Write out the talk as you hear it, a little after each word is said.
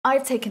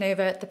I've taken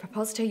over the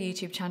Proposito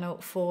YouTube channel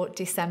for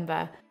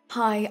December.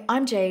 Hi,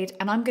 I'm Jade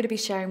and I'm going to be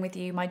sharing with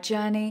you my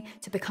journey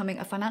to becoming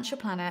a financial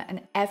planner and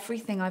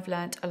everything I've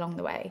learned along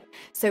the way.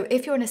 So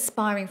if you're an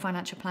aspiring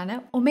financial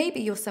planner, or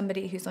maybe you're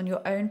somebody who's on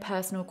your own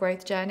personal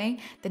growth journey,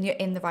 then you're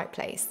in the right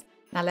place.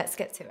 Now let's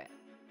get to it.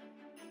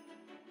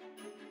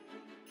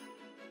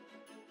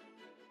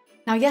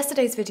 Now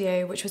yesterday's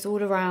video, which was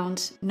all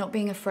around not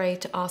being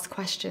afraid to ask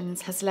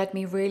questions, has led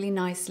me really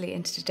nicely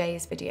into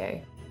today's video,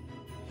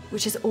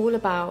 which is all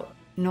about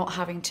not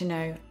having to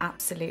know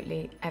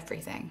absolutely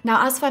everything.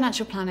 Now, as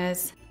financial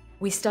planners,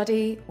 we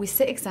study, we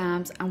sit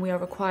exams, and we are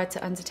required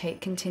to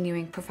undertake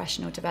continuing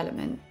professional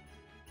development.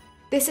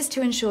 This is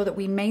to ensure that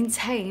we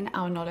maintain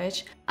our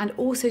knowledge and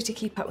also to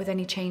keep up with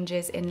any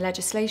changes in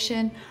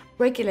legislation,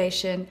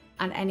 regulation,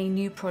 and any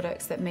new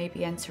products that may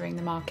be entering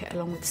the market,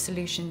 along with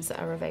solutions that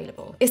are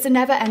available. It's a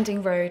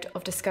never-ending road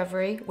of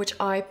discovery, which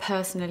I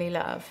personally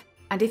love.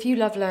 And if you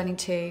love learning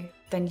too,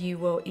 then you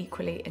will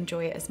equally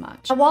enjoy it as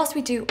much. Now, whilst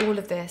we do all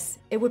of this,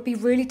 it would be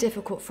really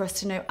difficult for us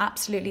to know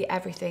absolutely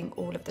everything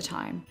all of the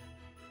time.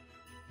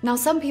 Now,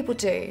 some people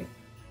do,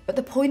 but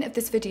the point of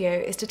this video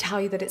is to tell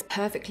you that it's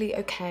perfectly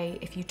okay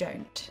if you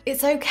don't.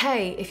 It's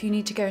okay if you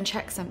need to go and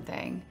check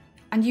something,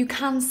 and you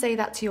can say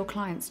that to your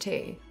clients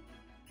too.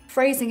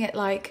 Phrasing it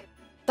like,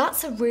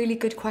 "That's a really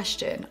good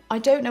question. I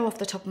don't know off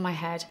the top of my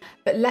head,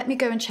 but let me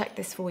go and check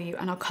this for you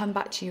and I'll come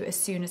back to you as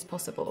soon as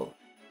possible."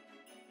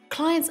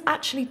 Clients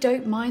actually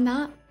don't mind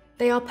that.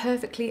 They are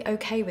perfectly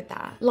okay with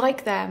that.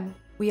 Like them,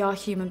 we are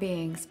human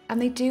beings,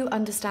 and they do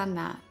understand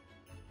that.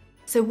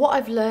 So what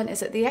I've learned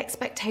is that the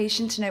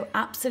expectation to know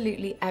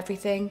absolutely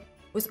everything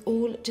was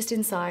all just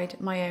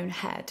inside my own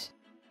head.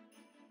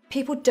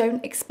 People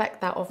don't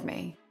expect that of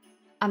me,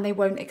 and they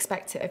won't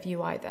expect it of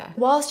you either.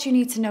 Whilst you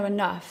need to know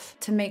enough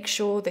to make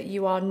sure that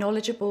you are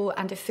knowledgeable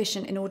and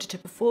efficient in order to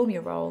perform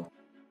your role,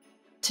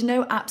 to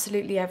know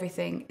absolutely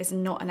everything is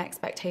not an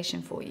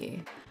expectation for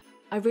you.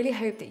 I really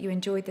hope that you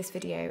enjoyed this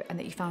video and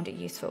that you found it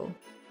useful.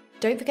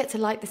 Don't forget to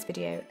like this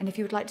video, and if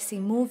you would like to see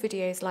more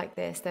videos like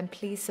this, then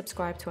please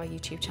subscribe to our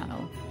YouTube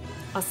channel.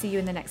 I'll see you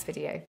in the next video.